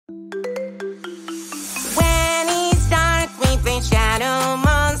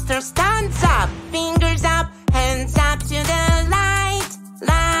fingers up, hands up to the light.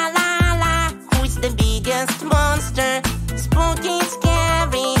 La la la, who's the biggest monster? Spooky,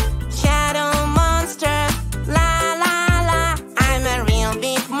 scary, shadow monster. La la la, I'm a real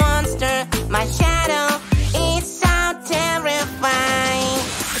big monster. My shadow is so terrifying.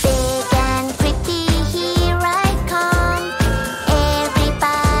 Big and pretty, here I come.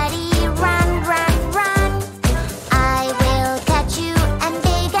 Everybody run, run, run. I will catch you, and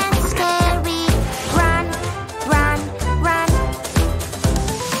big and scary. Run, run, run.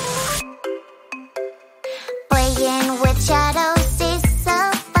 Playing with shadows is so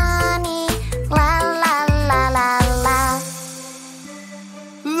funny. La la la la la.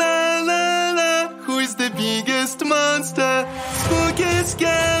 La la la, who is the biggest monster? Spooky,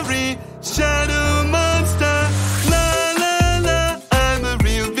 scary, shadow monster. La la la, I'm a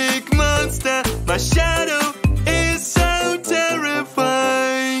real big monster. My shadow is so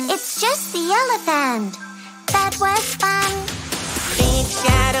terrifying. It's just the elephant. That was fun. Big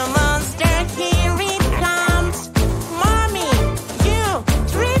shadow monster, here it comes. Mommy, you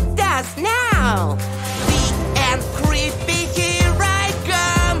tripped us now. Big and creepy, here I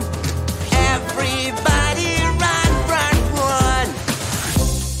come. Everybody run, run, run.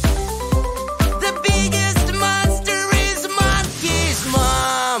 The biggest monster is Monkey's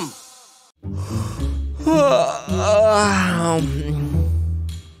mom.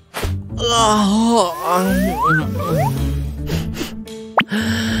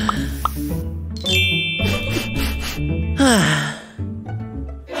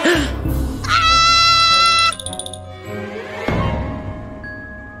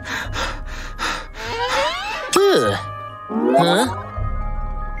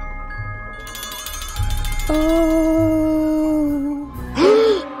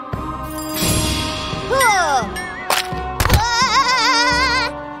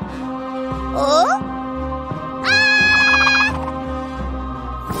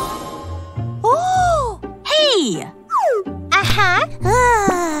 Hey! Uh-huh.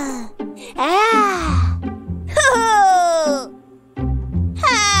 Huh?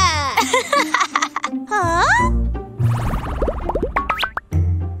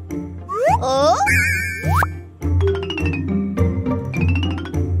 Oh?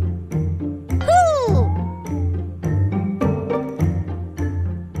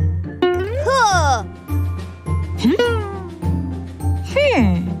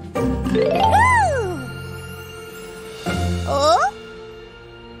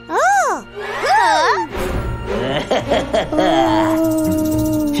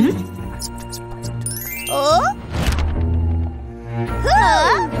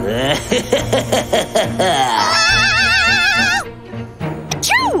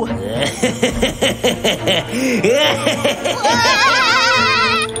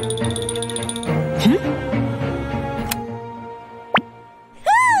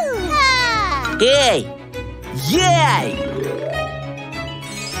 Hey! Yay!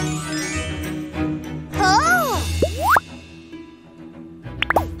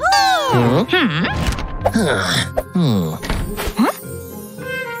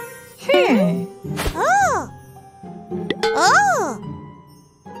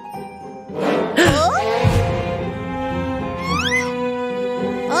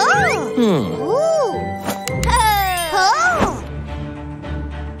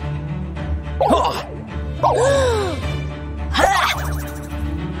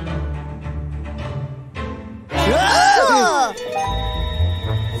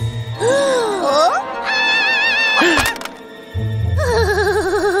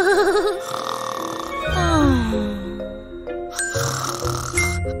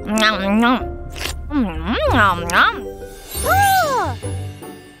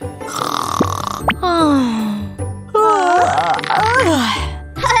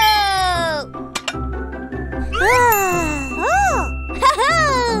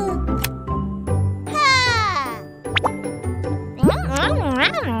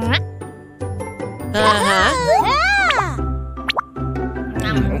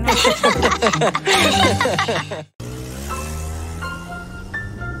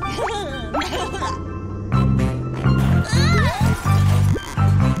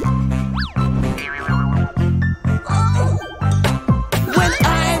 When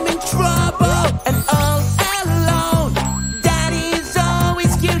I'm in trouble and all alone, Daddy's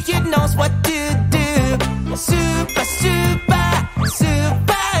always cute, he knows what to do. Super, super,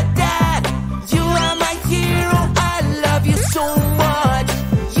 super dad. You are my hero, I love you so much.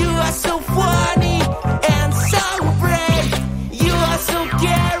 You are so funny and so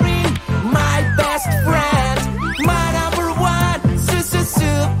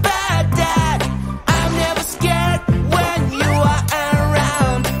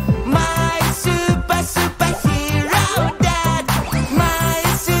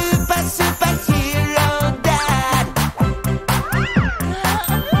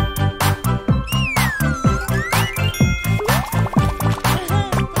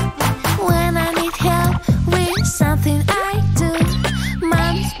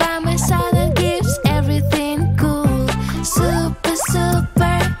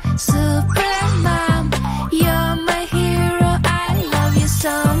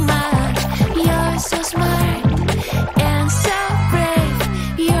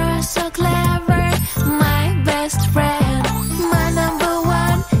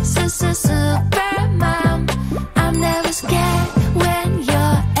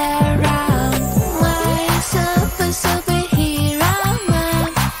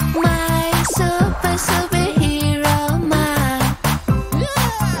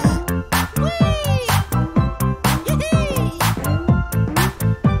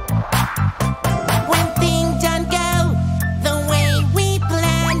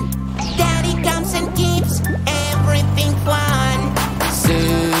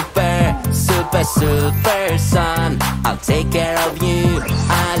my super son. I'll take care of you.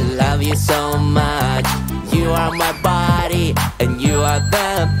 I love you so much. You are my body, and you are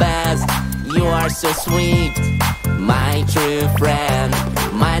the best. You are so sweet, my true friend,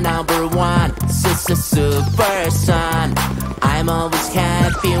 my number one super son. I'm always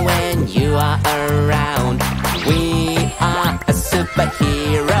happy when you are around. We are a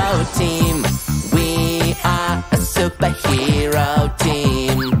superhero team. We are a superhero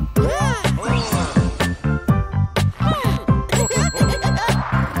team.